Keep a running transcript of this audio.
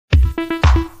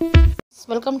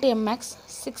Welcome to Mmaths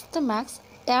 6th Maths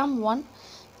Term 1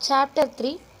 Chapter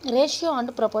 3 Ratio and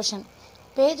Proportion.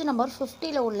 Page number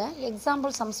 50 ல உள்ள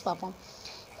example sums பார்ப்போம்.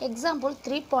 Example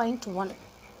 3.1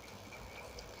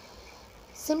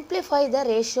 Simplify the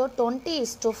ratio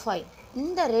 20:5.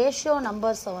 இந்த ratio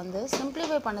numbers வந்து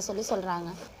simplify பண்ண சொல்றாங்க.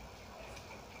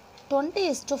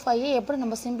 20:5 எப்படி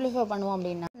நம்ம simplify பண்ணுவோம்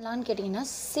அப்படின்னா நான் கேட்டிங்கன்னா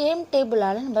சேம்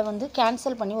டேபிளால நம்ம வந்து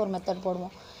கேன்சல் பண்ணி ஒரு மெத்தட்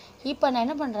போடுவோம். இப்போ நான்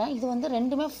என்ன பண்ணுறேன், இது வந்து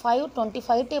ரெண்டுமே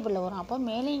 525 டேபிளில் வரும். அப்போ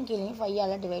மேலேயும் கீழேயும்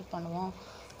 5ஆல் டிவைட் பண்ணுவோம்.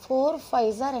 4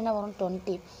 5s ஆர் என்ன வரும்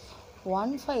 20,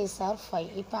 1 5s ஆர்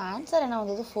 5. இப்போ ஆன்சர் என்ன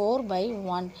வந்தது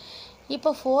 4/1. இப்போ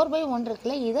 4/1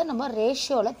 இருக்குல்ல, இதை நம்ம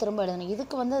ரேஷியோவில் திரும்ப எழுதணும்.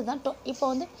 இதுக்கு வந்து இதுதான் இப்போ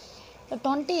வந்து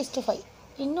 20:5.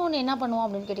 இன்னொன்று என்ன பண்ணுவோம்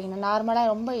அப்படின்னு கேட்டிங்கன்னா,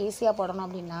 நார்மலாக ரொம்ப ஈஸியாக போடணும்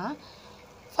அப்படின்னா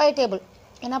 5 டேபிள்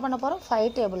என்ன பண்ண போகிறோம், 5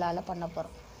 டேபிளால் பண்ண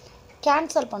போகிறோம்.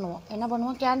 கேன்சல் பண்ணுவோம். என்ன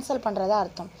பண்ணுவோம், கேன்சல் பண்ணுறதா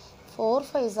அர்த்தம். 4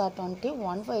 5s are 20,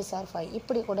 1 5s are 5.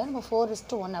 இப்படி கூட நம்ம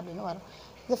 4:1 அப்படின்னு வரும்.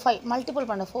 இது 5 மல்டிபிள்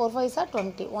பண்ண 4 5s are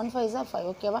 20, 1 5s are 5.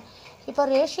 ஓகேவா? இப்போ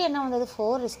ரேஷியோ என்ன வந்தது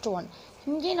 4:1.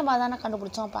 இங்கேயும் நம்ம அதானே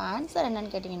கண்டுபிடிச்சோம். அப்போ ஆன்சர்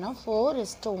என்னன்னு கேட்டிங்கன்னா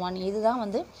 4:1. இதுதான்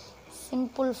வந்து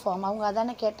சிம்பிள் ஃபார்ம். அவங்க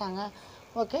அதானே கேட்டாங்க.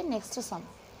 Okay, next sum.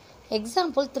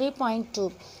 Example 3.2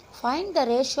 find the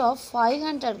ratio of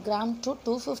 500 gram to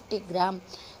 250 gram.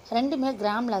 ரெண்டுமே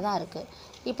கிராமில் தான் இருக்குது.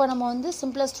 இப்போ நம்ம வந்து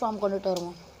சிம்பிளஸ்ட் ஃபார்ம் கொண்டுட்டு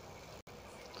வருவோம்.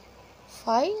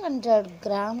 500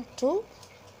 கிராம் டு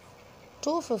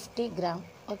 250 கிராம்.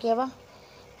 ஓகேவா?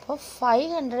 இப்போ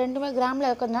 500 ரெண்டுமே கிராமில்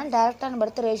இருக்கிறதுனால டேரெக்டாக நம்ம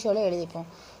எடுத்து ரேஷியோவில் எழுதிப்போம்.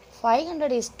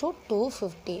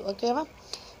 500:250. ஓகேவா?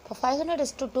 இப்போ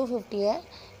 500:250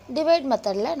 டிவைட்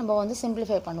மெத்தடில் நம்ம வந்து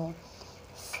சிம்பிளிஃபை பண்ணுவோம்.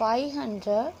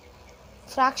 500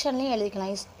 ஃப்ராக்ஷன்லேயும்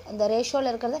எழுதிக்கலாம். இந்த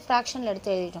ரேஷியோவில் இருக்கிறத ஃப்ராக்ஷனில் எடுத்து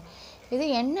எழுதிட்டோம். இது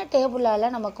என்ன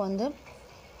டேபிளால் நமக்கு வந்து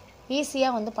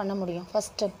ஈஸியாக வந்து பண்ண முடியும்?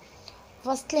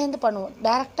 ஃபஸ்ட்லேருந்து பண்ணுவோம்.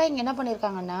 டேரெக்டாக இங்கே என்ன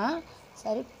பண்ணியிருக்காங்கன்னா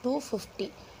 250.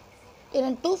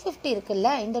 250 இருக்குல்ல,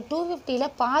 இந்த 250ல்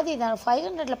பாதி தான்,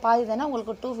 500ல் பாதி தானே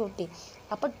உங்களுக்கு 250.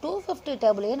 அப்போ 250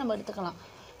 டேபிளையே நம்ம எடுத்துக்கலாம்.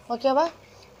 ஓகேவா?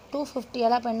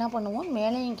 250 இப்போ என்ன பண்ணுவோம்,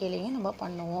 மேலேயும் கீழேயும் நம்ம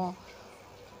பண்ணுவோம்.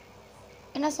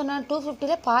 என்ன சொன்னால்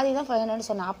 250ல் பாதி தான் 500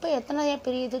 சொன்னோம். அப்போ எத்தனை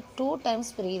பிரியுது, 2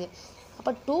 டைம்ஸ் பிரியுது.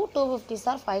 அப்போ 2 250s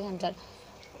are 500,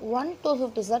 1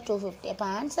 250s are 250. அப்போ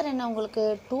ஆன்சர் என்ன உங்களுக்கு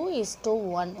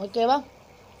 2:1. ஓகேவா?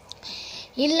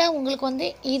 இல்லை உங்களுக்கு வந்து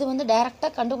இது வந்து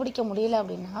டைரெக்டாக கண்டுபிடிக்க முடியல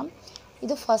அப்படின்னா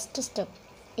இது ஃபஸ்ட்டு ஸ்டெப்.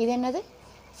 இது என்னது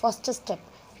ஃபஸ்ட்டு ஸ்டெப்.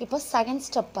 இப்போ செகண்ட்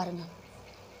ஸ்டெப் பாருங்கள்.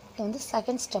 இது வந்து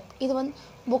செகண்ட் ஸ்டெப். இது வந்து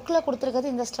புக்கில்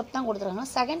கொடுத்துருக்கிறது இந்த ஸ்டெப் தான் கொடுத்துருக்காங்க.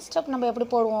 செகண்ட் ஸ்டெப் நம்ம எப்படி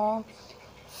போடுவோம்,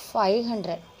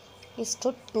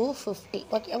 500:250.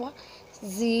 ஓகேவா?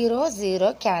 0 0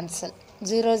 கேன்சல்,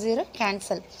 0 0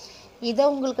 கேன்சல். இதை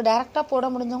உங்களுக்கு டேரெக்டாக போட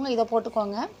முடிஞ்சவங்க இதை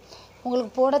போட்டுக்கோங்க.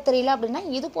 உங்களுக்கு போட தெரியல அப்படின்னா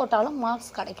இது போட்டாலும்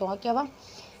மார்க்ஸ் கிடைக்கும். ஓகேவா?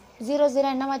 0 0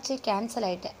 என்னவாச்சு, கேன்சல்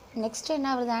ஆகிட்டேன். நெக்ஸ்ட்டு என்ன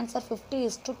வருது ஆன்சர்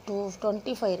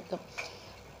 50:225 இருக்குது.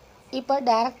 இப்போ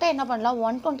டேரெக்டாக என்ன பண்ணலாம்,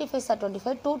 125s are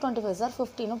 25, 225s are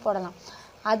 15 போடலாம்.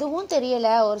 அதுவும்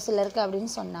தெரியலை ஒரு சிலருக்கு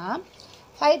அப்படின்னு சொன்னால்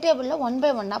 5 டேபிளில்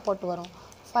 1/1 போட்டு வரும்.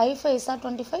 5 5s are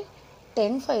 25,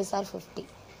 10 5s are 50.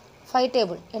 5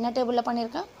 table என்ன டேபிளில்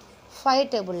பண்ணியிருக்கேன், 5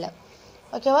 டேபிளில்.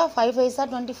 ஓகேவா? 5 5s are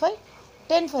 25,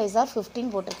 10 5s are 15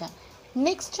 போட்டிருக்கேன்.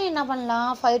 நெக்ஸ்ட்டு என்ன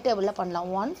பண்ணலாம், 5 டேபிளில் பண்ணலாம்.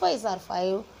 1 5s are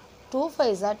 5, 2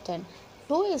 5s are 10,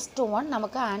 2:1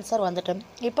 நமக்கு ஆன்சர் வந்துட்டு.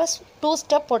 இப்போ 2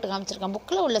 ஸ்டெப் போட்டு காமிச்சிருக்கேன்.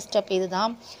 புக்கில் உள்ள ஸ்டெப் இது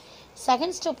தான்.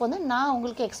 செகண்ட் ஸ்டெப் வந்து நான்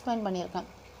உங்களுக்கு எக்ஸ்பிளைன் பண்ணியிருக்கேன்.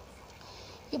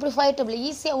 இப்படி 5 டேபிள்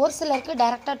ஈஸியாக, ஒரு சிலருக்கு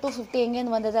டேரெக்டாக 250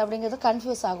 எங்கேருந்து வந்தது அப்படிங்கிறது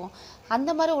கன்ஃபியூஸ் ஆகும். அந்த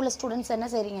மாதிரி உள்ள ஸ்டூடெண்ட்ஸ் என்ன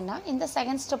செய்கிறீங்கன்னா இந்த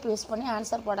செகண்ட் ஸ்டெப் யூஸ் பண்ணி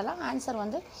ஆன்சர் போடலாம். ஆன்சர்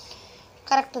வந்து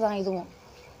கரெக்டு தான் இதுவும்.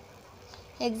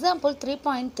 எக்ஸாம்பிள்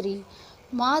 3.3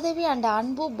 மாதவி அண்ட்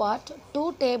அன்பு பாட் 2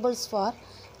 tables ஃபார்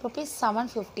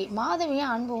 ₹750.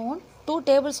 மாதவியும் அன்புவும் 2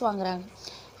 tables வாங்குறாங்க.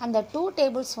 அந்த 2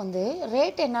 tables வந்து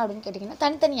ரேட் என்ன அப்படின்னு கேட்டிங்கன்னா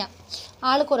தனித்தனியாக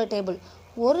ஆளுக்கு ஒரு டேபிள்.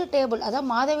 ஒரு டேபிள் அதாவது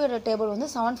மாதவியோட டேபிள் வந்து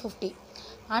 750,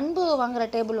 அன்பு வாங்குகிற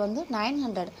டேபிள் வந்து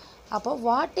 900. அப்போ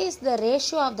what is the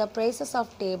ratio of the prices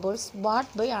of tables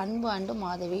pot by அன்பு அண்டு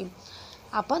மாதவி.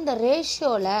 அப்போ இந்த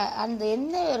ரேஷியோவில் அந்த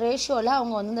எந்த ரேஷியோவில்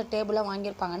அவங்க வந்து இந்த டேபிளை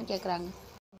வாங்கியிருப்பாங்கன்னு கேட்குறாங்க.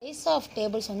 ப்ரைஸ் ஆஃப்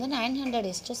டேபிள்ஸ் வந்து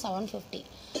 900:750.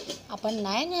 அப்போ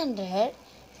 900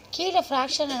 கீழே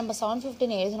ஃப்ராக்ஷனை நம்ம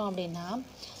 750ன்னு எழுதணும் அப்படின்னா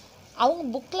அவங்க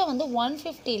புக்கில் வந்து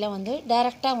 150ல் வந்து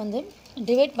டைரெக்டாக வந்து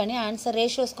டிவைட் பண்ணி ஆன்சர்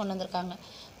ரேஷியோஸ் கொண்டு வந்திருக்காங்க.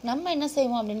 நம்ம என்ன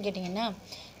செய்வோம் அப்படின்னு கேட்டிங்கன்னா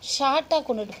ஷார்ட்டாக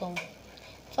கொண்டுட்டு போவோம்.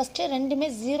 ஃபஸ்ட்டு ரெண்டுமே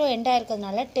 0 எண்டாக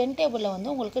இருக்கிறதுனால 10 டேபிளில்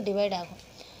வந்து உங்களுக்கு டிவைட் ஆகும்.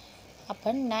 அப்போ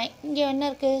இங்கே என்ன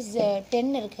இருக்குது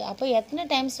 10 இருக்குது. அப்போ எத்தனை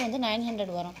டைம்ஸ் வந்து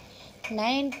 900 வரும்,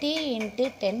 90 ×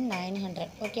 10 900.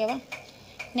 ஓகேவா?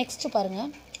 நெக்ஸ்ட்டு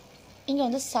பாருங்கள், இங்கே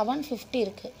வந்து 750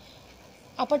 இருக்குது.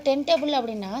 அப்போ 10 டேபிள்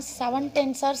அப்படின்னா 7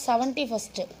 10s are 70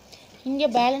 ஃபஸ்ட்டு. இங்கே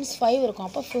பேலன்ஸ் 5 இருக்கும்.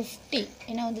 அப்போ 50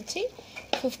 என்ன வந்துச்சு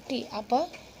 50. அப்போ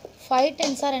 5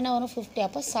 10s ஆர் என்ன வரும் 50.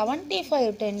 அப்போ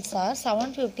 75 10s ஆர்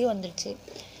 750 வந்துடுச்சு.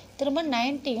 திரும்ப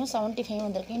 90யும் 75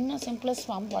 வந்திருக்கு. இன்னும் சிம்பிளஸ்ட்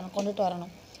ஃபார்ம் கொண்டுட்டு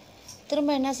வரணும். திரும்ப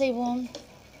என்ன செய்வோம்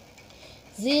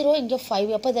 0 இங்கே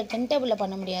 5. அப்போ இதை 10 டேபிளில்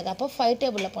பண்ண முடியாது. அப்போ 5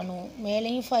 டேபிளில் பண்ணுவோம்.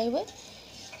 மேலேயும் 5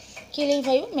 கீழேயும்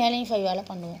 5 மேலேயும் 5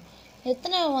 பண்ணுவோம்.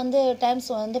 எத்தனை டைம்ஸ்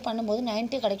பண்ணும்போது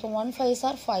 90 கிடைக்கும். 1 5s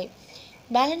ஆர் 5.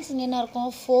 பேலன்ஸ் இங்கே என்ன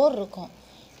இருக்கும் 4 இருக்கும்.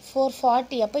 4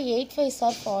 40. அப்போ 8 5s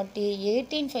ஆர் 40.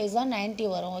 18 5s ஆர் 90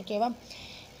 வரும். ஓகேவா.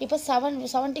 இப்போ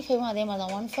 75 அதே மாதிரி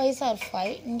தான். 1 5s ஆர்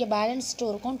 5. இங்கே பேலன்ஸ் 2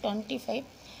 இருக்கும் 25.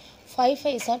 5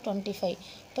 5s ஆர் 25.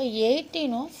 இப்போ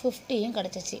 18ம் 50யும்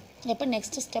கிடச்சிச்சு. இப்போ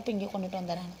நெக்ஸ்ட் ஸ்டெப் இங்கே கொண்டுட்டு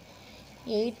வந்துடுறாங்க.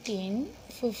 18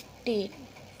 50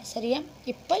 சரியா.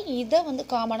 இப்போ இதை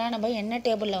காமனாக நம்ம என்ன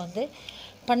டேபிளில்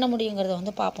பண்ண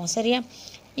முடியுங்கிறத பார்ப்போம். சரியா.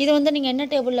 இதை நீங்கள் என்ன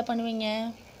டேபிளில் பண்ணுவீங்க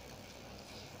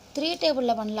 3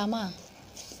 டேபிளில் பண்ணலாமா.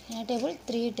 என்ன table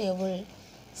 3 table.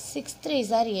 6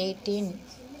 3s R 18.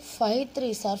 5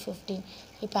 3s R 15.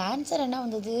 இப்போ ஆன்சர் என்ன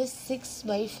வந்தது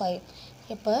 6/5.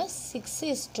 இப்போ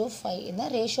 6:5 இந்த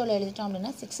ரேஷியோவில் எழுதிட்டோம்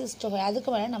அப்படின்னா 6:5. அதுக்கு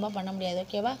மேலே நம்ம பண்ண முடியாது.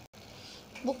 ஓகேவா.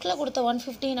 புக்கில் கொடுத்த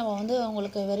 150 நம்ம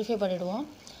உங்களுக்கு வெரிஃபை பண்ணிவிடுவோம்.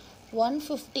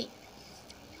 150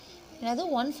 என்னது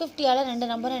 150ஆல் 2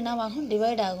 நம்பர் என்னவாகும்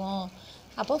டிவைட் ஆகும்.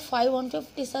 அப்போ 5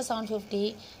 150s ஆர் 750.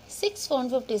 6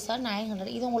 150s R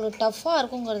 900. இது உங்களுக்கு டஃப்பாக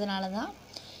இருக்குங்கிறதுனால தான்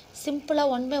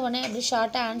சிம்பிளாக 1 by 1 எப்படி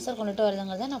ஷார்ட்டாக ஆன்சர் கொண்டுட்டு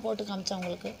வருதுங்கிறத நான் போட்டு காமிச்சேன்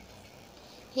உங்களுக்கு.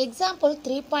 எக்ஸாம்பிள்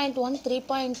 3.1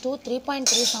 3.2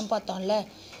 3.3 சம் பார்த்தோம்ல.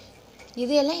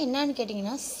 இது எல்லாம் என்னன்னு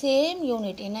கேட்டிங்கன்னா சேம்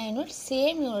யூனிட். என்ன யூனிட்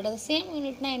சேம் யூனிட். அது சேம்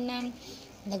யூனிட்னா என்ன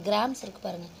இந்த கிராம்ஸ் இருக்குது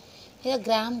பாருங்கள். இதை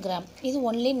கிராம் இது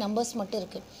ஒன்லி நம்பர்ஸ் மட்டும்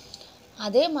இருக்குது.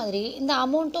 அதே மாதிரி இந்த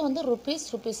அமௌண்ட்டும்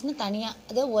ருப்பீஸ்னு தனியாக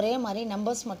அதே ஒரே மாதிரி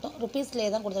நம்பர்ஸ் மட்டும் ருப்பீஸ்லேயே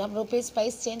தான் கொடுத்துருக்காங்க. ருப்பீஸ்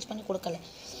ப்ரைஸ் சேஞ்ச் பண்ணி கொடுக்கல.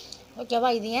 ஓகேவா.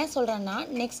 இது ஏன் சொல்கிறேன்னா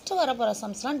நெக்ஸ்ட்டு வரப்போகிற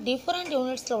சம்ஸ்லாம் டிஃப்ரெண்ட்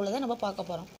யூனிட்ஸில் உள்ளதை நம்ம பார்க்க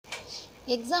போகிறோம்.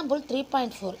 எக்ஸாம்பிள்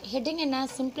 3.4 ஹெட்டிங் என்ன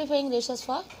simplifying ratios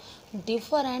for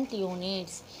different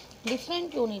units.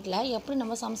 Different யூனிட்டில் எப்படி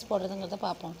நம்ம சம்ஸ் போடுறதுங்கிறத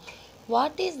பார்ப்போம்.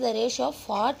 What is the ratio of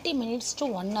 40 minutes to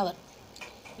 1 hour.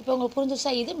 இப்போ உங்களுக்கு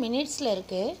புரிஞ்சிச்சா. இது மினிட்ஸில்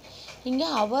இருக்குது, இங்கே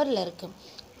ஹவரில் இருக்குது.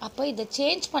 அப்போ இதை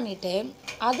சேஞ்ச் பண்ணிவிட்டு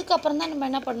அதுக்கப்புறம் தான் நம்ம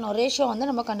என்ன பண்ணணும் ரேஷியோ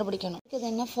நம்ம கண்டுபிடிக்கணும். இது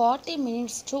என்ன 40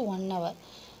 minutes to 1 hour.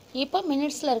 இப்போ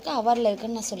மினிட்ஸில் இருக்குது ஹவரில்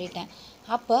இருக்குதுன்னு நான் சொல்லிட்டேன்.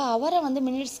 அப்போ ஹவரை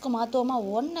மினிட்ஸ்க்கு மாற்றுவோமா.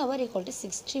 1 hour =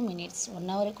 60 minutes. 1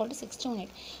 hour = 60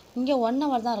 minutes. இங்கே 1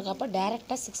 hour தான் இருக்குது. அப்போ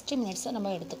டேரெக்டாக 60 minutes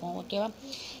நம்ம எடுத்துக்குவோம். ஓகேவா.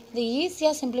 இது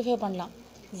ஈஸியாக சிம்பிளிஃபை பண்ணலாம்.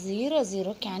 0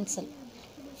 0 கேன்சல்.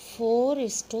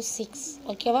 4:6.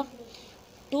 ஓகேவா.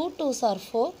 2 2s are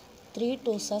 4. 3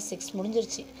 2s are 6.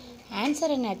 முடிஞ்சிருச்சு.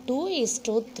 ஆன்சர் என்ன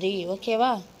 2:3.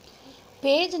 ஓகேவா.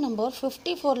 பேஜ் நம்பர்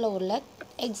 54ல் உள்ள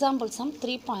example some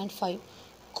 3.5.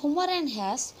 Kumaran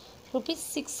has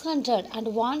 ₹600 and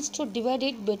wants to divide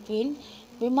it between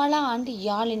Vimala and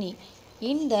Yalini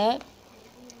in the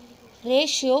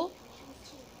ratio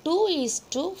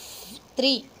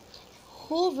 2:3.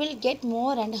 Who will get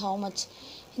more and how much?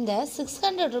 இந்த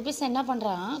 600 rupees என்ன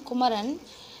பண்ணுறான் குமரன்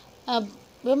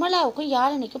விமலாவுக்கும்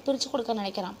யாழினிக்கும் பிரித்து கொடுக்க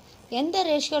நினைக்கிறான். எந்த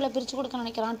ரேஷியோவில் பிரித்து கொடுக்க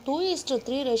நினைக்கிறான்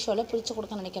 2:3 ரேஷியோவில் பிரித்து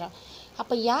கொடுக்க நினைக்கிறான்.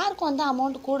 அப்போ யாருக்கு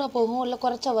அமௌண்ட் கூட போகும் இல்லை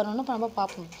குறைச்சா வரும்னு இப்போ நம்ம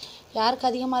பார்ப்போம். யாருக்கு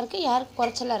அதிகமாக இருக்குது யாருக்கு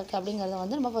குறைச்சலாக இருக்குது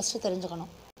அப்படிங்கிறத நம்ம ஃபஸ்ட்டு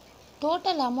தெரிஞ்சுக்கணும்.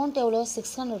 டோட்டல் அமௌண்ட் எவ்வளோ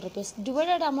 600 rupees.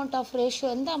 Divided amount of ratio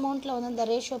எந்த அமௌண்ட்டில் இந்த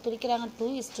ரேஷியோ பிரிக்கிறாங்க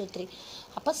 2:3.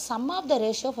 அப்போ some of the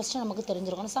ratio first நமக்கு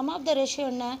தெரிஞ்சிருக்கணும். சம் ஆஃப் த ரேஷியோ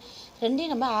என்ன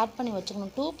ரெண்டையும் நம்ம ஆட் பண்ணி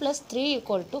வச்சுக்கணும். 2 + 3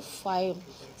 = 5.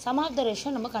 சம் ஆஃப் த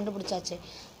ரேஷியோ நம்ம கண்டுபிடிச்சாச்சு.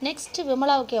 நெக்ஸ்ட்டு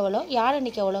விமலாவுக்கு எவ்வளோ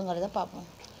யாழினிக்கு எவ்வளோங்கிறத பார்ப்போம்.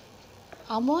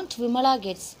 Amount Vimala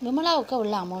gets. விமலாவுக்கு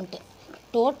உள்ள அமௌண்ட்டு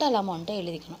டோட்டல் அமௌண்ட்டை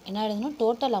எழுதிக்கணும். என்ன எழுதணும்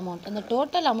டோட்டல் அமௌண்ட். இந்த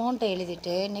டோட்டல் அமௌண்ட்டை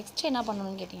எழுதிட்டு நெக்ஸ்ட்டு என்ன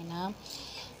பண்ணணும்னு கேட்டிங்கன்னா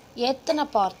எத்தனை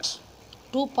பார்ட்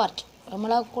 2 பார்ட்.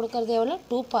 விமலாவுக்கு கொடுக்குறது எவ்வளோ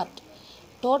 2 பார்ட்.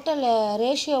 டோட்டல்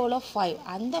ரேஷியோ எவ்வளோ 5.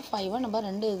 அந்த 5 நம்ம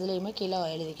ரெண்டு இதுலேயுமே கீழே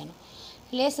எழுதிக்கணும்.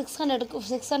 இல்லையா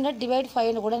 600 டிவைட்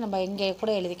 5 கூட நம்ம இங்கே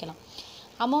கூட எழுதிக்கலாம்.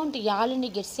 Amount Yazhini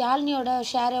gets. யாழினியோட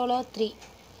ஷேர் எவ்வளோ 3.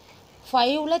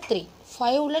 5ல் 3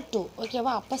 5ல் 2.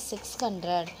 ஓகேவா. அப்போ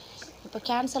 600. இப்போ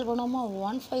கேன்சல் பண்ணுவோமா.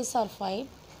 1 5s are 5.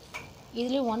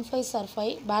 இதுலேயும் 1 5s are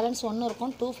 5. பேலன்ஸ் 1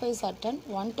 இருக்கும். 2 5s are 10.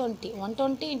 120.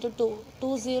 120 × 2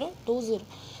 20 20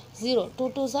 0. 2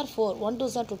 2s are 4. 1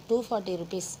 2s are 2. 240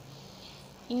 rupees.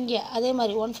 இங்கே அதே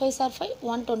மாதிரி 1 5s are 5.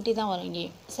 120 தான் வரும் இங்கே.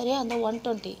 சரியா. அந்த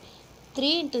 120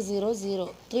 3 × 0 0.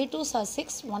 3 2s are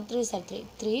 6. 1 3s are 3.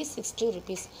 360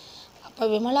 rupees. அப்போ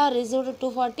Vimala received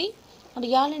 240 and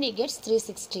Yazhini gets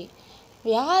 360.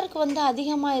 யாருக்கு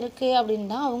அதிகமாக இருக்குது அப்படின்னு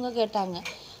தான் அவங்க கேட்டாங்க.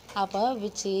 அப்போ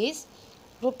which is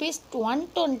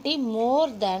 ₹120 more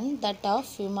than that of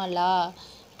Vimala.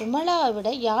 விமலாவை விட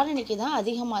யாழினிக்கு தான்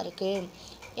அதிகமாக இருக்குது.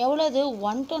 எவ்வளோது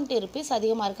 120 ருபீஸ்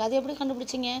அதிகமாக இருக்குது. அது எப்படி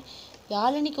கண்டுபிடிச்சிங்க?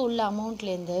 யாழினிக்கு உள்ள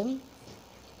அமௌண்ட்லேருந்து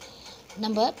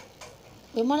நம்ம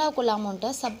விமலாவுக்குள்ள அமௌண்ட்டை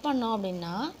சப் பண்ணோம்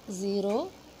அப்படின்னா 0,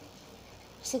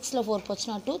 6ல் 4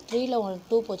 போச்சுன்னா 2, 3ல்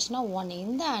 2 போச்சுன்னா 1.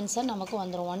 இந்த ஆன்சர் நமக்கு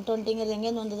வந்துடும். 120ங்கிறது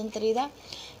எங்கேருந்து வந்ததுன்னு தெரியுதா?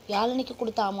 யாழினிக்கு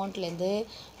கொடுத்த அமௌண்ட்லேருந்து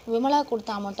விமலா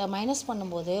கொடுத்த அமௌண்ட்டை மைனஸ்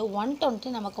பண்ணும்போது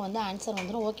 120 நமக்கு வந்து ஆன்சர்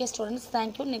வந்துடும். Okay students,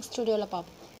 thank you. நெக்ஸ்ட் வீடியோவில்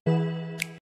பார்ப்போம்.